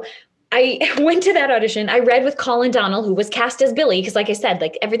 So I went to that audition. I read with Colin Donnell, who was cast as Billy. Cause like I said,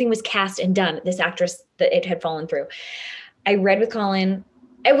 like everything was cast and done. This actress that it had fallen through. I read with Colin.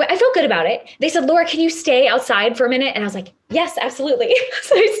 I felt good about it. They said, Laura, can you stay outside for a minute? And I was like, yes, absolutely.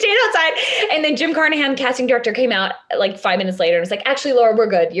 So I stayed outside. And then Jim Carnahan, casting director, came out like 5 minutes later and was like, actually, Laura, we're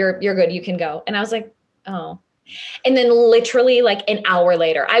good. You're good. You can go. And I was like, oh. And then literally like an hour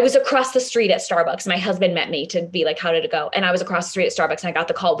later, I was across the street at Starbucks. My husband met me to be like, how did it go? And I was across the street at Starbucks and I got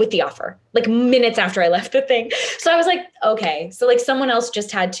the call with the offer, like minutes after I left the thing. So I was like, okay. So like someone else just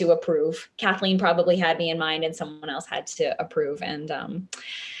had to approve. Kathleen probably had me in mind and someone else had to approve. And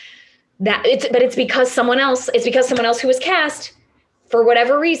it's because someone else who was cast for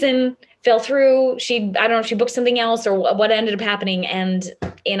whatever reason fell through. I don't know if she booked something else or what ended up happening. And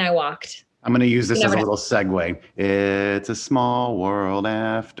in I walked. I'm going to use this as a little segue. It's a small world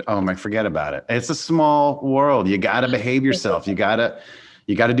after. Oh my, forget about it. It's a small world. You got to behave yourself. You got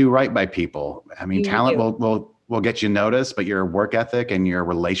to do right by people. I mean, talent will will get you noticed, but your work ethic and your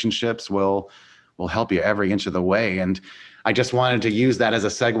relationships will help you every inch of the way. And I just wanted to use that as a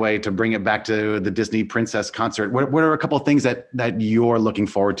segue to bring it back to the Disney Princess concert. What are a couple of things that you're looking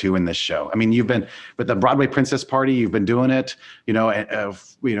forward to in this show? I mean, you've been with the Broadway Princess Party, you've been doing it,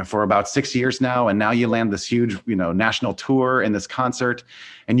 for about 6 years now, and now you land this huge, national tour in this concert,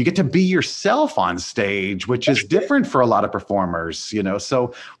 and you get to be yourself on stage, which is different for a lot of performers.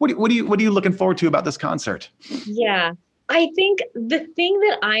 So what are you looking forward to about this concert? Yeah. I think the thing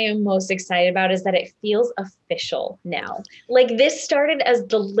that I am most excited about is that it feels official now. Like, this started as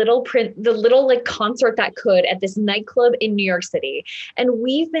the little like concert that could at this nightclub in New York City. And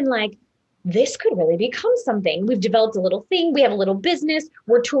we've been like, this could really become something. We've developed a little thing. We have a little business.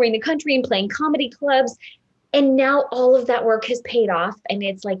 We're touring the country and playing comedy clubs. And now all of that work has paid off, and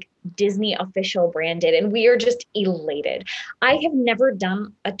it's like Disney official branded, and we are just elated. I have never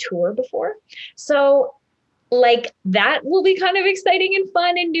done a tour before. So like, that will be kind of exciting and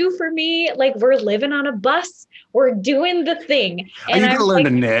fun and new for me. Like, we're living on a bus. We're doing the thing. And Are you going to learn to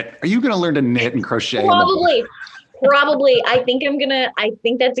knit? Are you going to learn to knit and crochet? Probably. I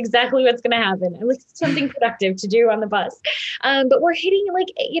think that's exactly what's going to happen. I'm looking for something productive to do on the bus. But we're hitting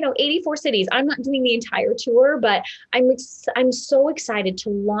 84 cities. I'm not doing the entire tour, but I'm so excited to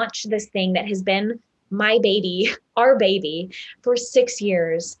launch this thing that has been my baby, our baby, for 6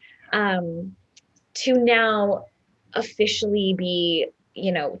 years. To now officially be,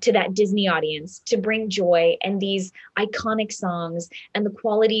 to that Disney audience, to bring joy and these iconic songs and the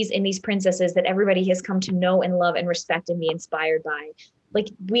qualities in these princesses that everybody has come to know and love and respect and be inspired by. Like,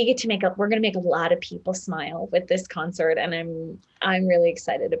 we're going to make a lot of people smile with this concert, and I'm really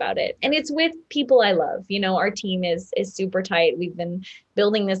excited about it. And it's with people I love. Our team is super tight. We've been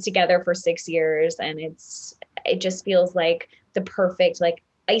building this together for 6 years, and it just feels like the perfect, like,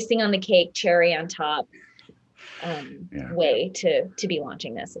 icing on the cake, cherry on top way to be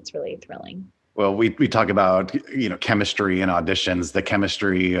launching this. It's really thrilling. Well, we talk about, chemistry and auditions. The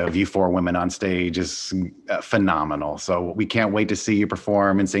chemistry of you four women on stage is phenomenal. So we can't wait to see you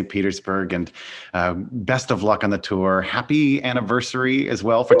perform in St. Petersburg, and best of luck on the tour. Happy anniversary as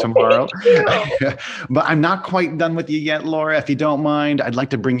well for tomorrow. But I'm not quite done with you yet, Laura. If you don't mind, I'd like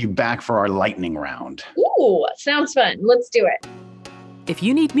to bring you back for our lightning round. Ooh, sounds fun. Let's do it. If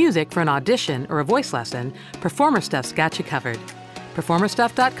you need music for an audition or a voice lesson, Performer Stuff's got you covered.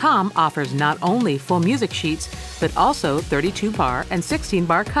 PerformerStuff.com offers not only full music sheets, but also 32-bar and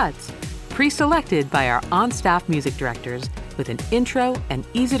 16-bar cuts, pre-selected by our on-staff music directors with an intro and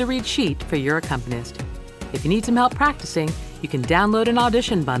easy-to-read sheet for your accompanist. If you need some help practicing, you can download an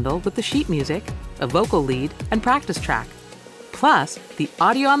audition bundle with the sheet music, a vocal lead, and practice track. Plus, the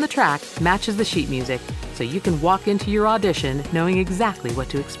audio on the track matches the sheet music, so you can walk into your audition knowing exactly what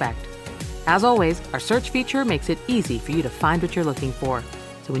to expect. As always, our search feature makes it easy for you to find what you're looking for.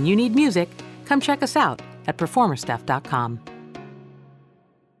 So when you need music, come check us out at performerstuff.com.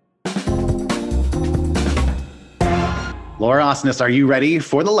 Laura Osnes, are you ready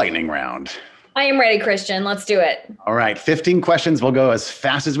for the lightning round? I am ready, Christian. Let's do it. All right, 15 questions. We'll go as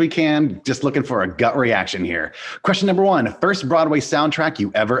fast as we can. Just looking for a gut reaction here. Question number 1, first Broadway soundtrack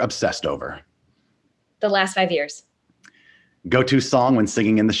you ever obsessed over? The last 5 years. Go-to song when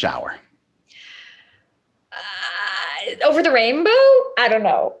singing in the shower? Over the Rainbow? I don't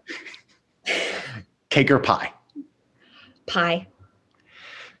know. Cake or pie? Pie.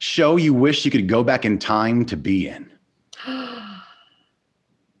 Show you wish you could go back in time to be in?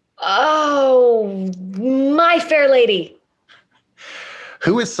 Oh, My Fair Lady.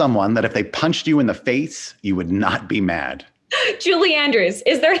 Who is someone that if they punched you in the face, you would not be mad? Julie Andrews.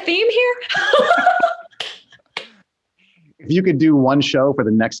 Is there a theme here? If you could do one show for the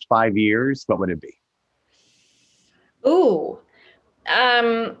next 5 years, what would it be? Ooh,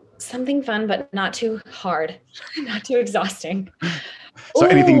 something fun, but not too hard, not too exhausting. So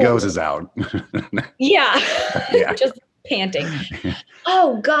anything goes is out. Yeah. Just panting.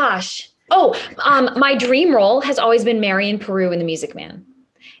 Oh gosh. My dream role has always been Marion Peru in The Music Man.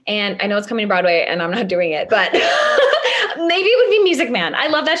 And I know it's coming to Broadway and I'm not doing it, but maybe it would be Music Man. I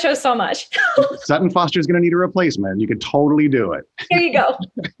love that show so much. Sutton Foster's going to need a replacement. You could totally do it. Here you go.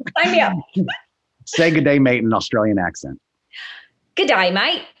 Sign me up. Say good day, mate, in an Australian accent. Good day,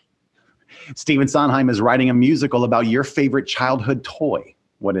 mate. Stephen Sondheim is writing a musical about your favorite childhood toy.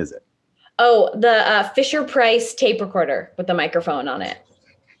 What is it? Oh, the Fisher-Price tape recorder with the microphone on it.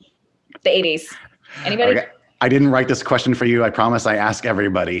 The 80s. Anybody? Okay. I didn't write this question for you. I promise I ask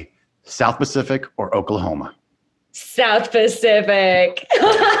everybody. South Pacific or Oklahoma? South Pacific.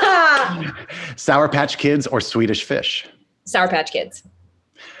 Sour Patch Kids or Swedish Fish? Sour Patch Kids.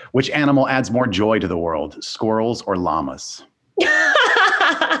 Which animal adds more joy to the world, squirrels or llamas?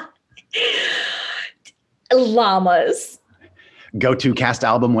 Llamas. Go-to cast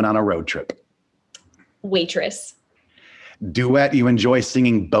album when on a road trip. Waitress. Duet you enjoy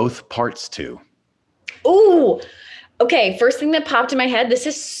singing both parts to. Ooh. Okay, first thing that popped in my head, this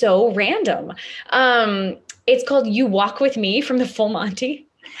is so random. It's called You Walk With Me from the Full Monty.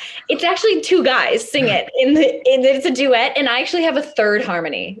 It's actually two guys sing it it's a duet, and I actually have a third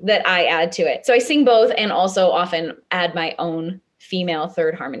harmony that I add to it. So I sing both and also often add my own female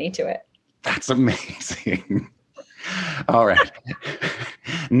third harmony to it. That's amazing. All right.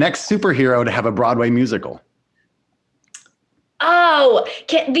 Next superhero to have a Broadway musical. Oh,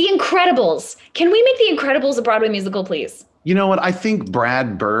 The Incredibles. Can we make The Incredibles a Broadway musical, please? You know what? I think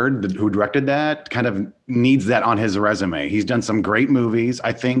Brad Bird, who directed that, kind of needs that on his resume. He's done some great movies.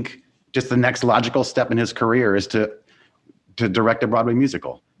 I think just the next logical step in his career is to direct a Broadway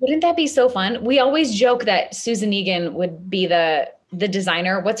musical. Wouldn't that be so fun? We always joke that Susan Egan would be the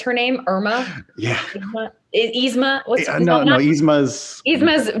designer. What's her name? Irma? Yeah. Yzma? No, Yzma's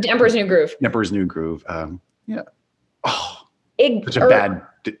Emperor's New Groove. Emperor's New Groove. Yeah. Oh, such a bad...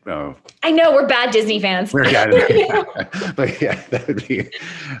 Oh. I know we're bad Disney fans. We're bad. But yeah, that would be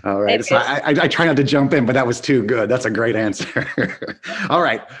all right. So I try not to jump in, but that was too good. That's a great answer. All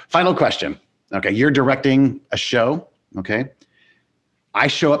right. Final question. Okay. You're directing a show. Okay. I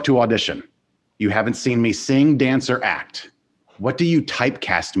show up to audition. You haven't seen me sing, dance, or act. What do you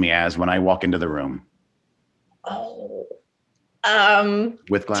typecast me as when I walk into the room? Oh.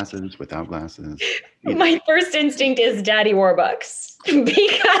 With glasses, without glasses. My first instinct is Daddy Warbucks.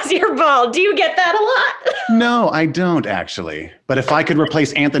 Because you're bald. Do you get that a lot? No, I don't actually. But if I could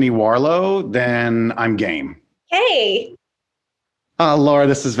replace Anthony Warlow, then I'm game. Hey. Laura,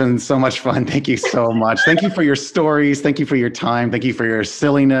 this has been so much fun. Thank you so much. Thank you for your stories. Thank you for your time. Thank you for your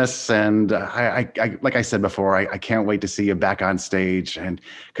silliness. And I like I said before, I can't wait to see you back on stage. And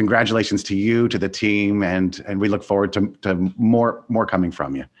congratulations to you, to the team, and we look forward to more coming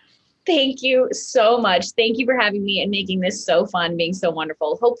from you. Thank you so much. Thank you for having me and making this so fun, being so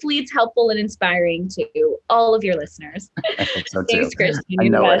wonderful. Hopefully it's helpful and inspiring to all of your listeners. I hope so too. Thanks, Christian. I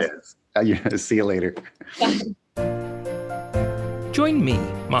know it is. See you later. Bye. Join me,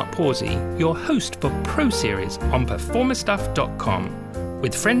 Mark Pawsey, your host for Pro Series on performerstuff.com,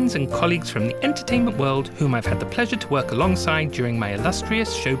 with friends and colleagues from the entertainment world whom I've had the pleasure to work alongside during my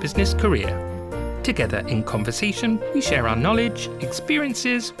illustrious show business career. Together in conversation, we share our knowledge,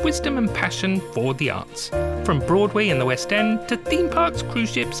 experiences, wisdom and passion for the arts. From Broadway and the West End to theme parks,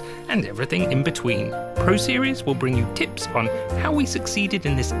 cruise ships, and everything in between. Pro Series will bring you tips on how we succeeded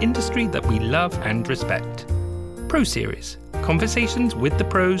in this industry that we love and respect. Pro Series, conversations with the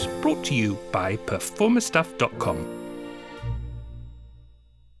pros, brought to you by performerstuff.com.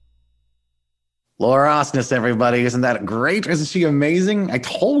 Laura Osnes, everybody. Isn't that great? Isn't she amazing? I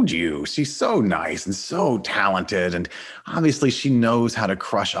told you, she's so nice and so talented. And obviously she knows how to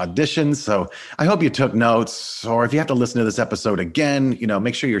crush auditions. So I hope you took notes, or if you have to listen to this episode again,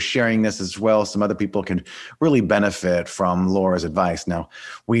 make sure you're sharing this as well. Some other people can really benefit from Laura's advice. Now,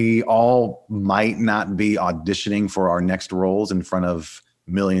 we all might not be auditioning for our next roles in front of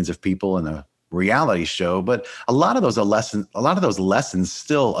millions of people in a reality show, but a lot of those lessons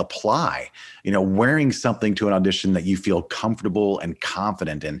still apply. Wearing something to an audition that you feel comfortable and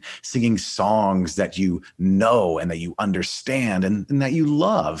confident in, singing songs that you know and that you understand and that you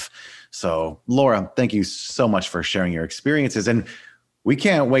love. So, Laura, thank you so much for sharing your experiences, and we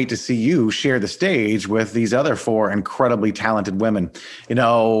can't wait to see you share the stage with these other 4 incredibly talented women.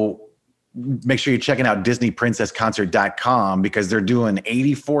 Make sure you're checking out DisneyPrincessConcert.com because they're doing an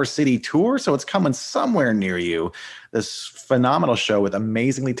 84-city tour, so it's coming somewhere near you. This phenomenal show with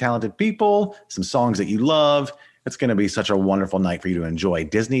amazingly talented people, some songs that you love. It's going to be such a wonderful night for you to enjoy.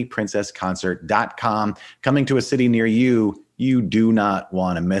 DisneyPrincessConcert.com, coming to a city near you. You do not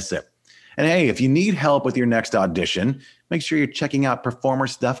want to miss it. And hey, if you need help with your next audition, make sure you're checking out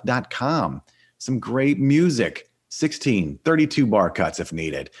PerformerStuff.com. Some great music. 16, 32 bar cuts if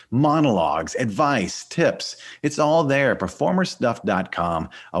needed, monologues, advice, tips. It's all there. Performerstuff.com,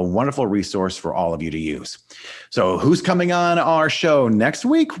 a wonderful resource for all of you to use. So who's coming on our show next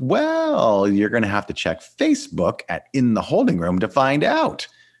week? Well, you're going to have to check Facebook at In the Holding Room to find out.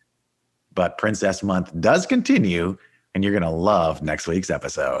 But Princess Month does continue, and you're going to love next week's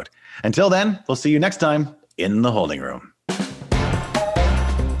episode. Until then, we'll see you next time in the Holding Room.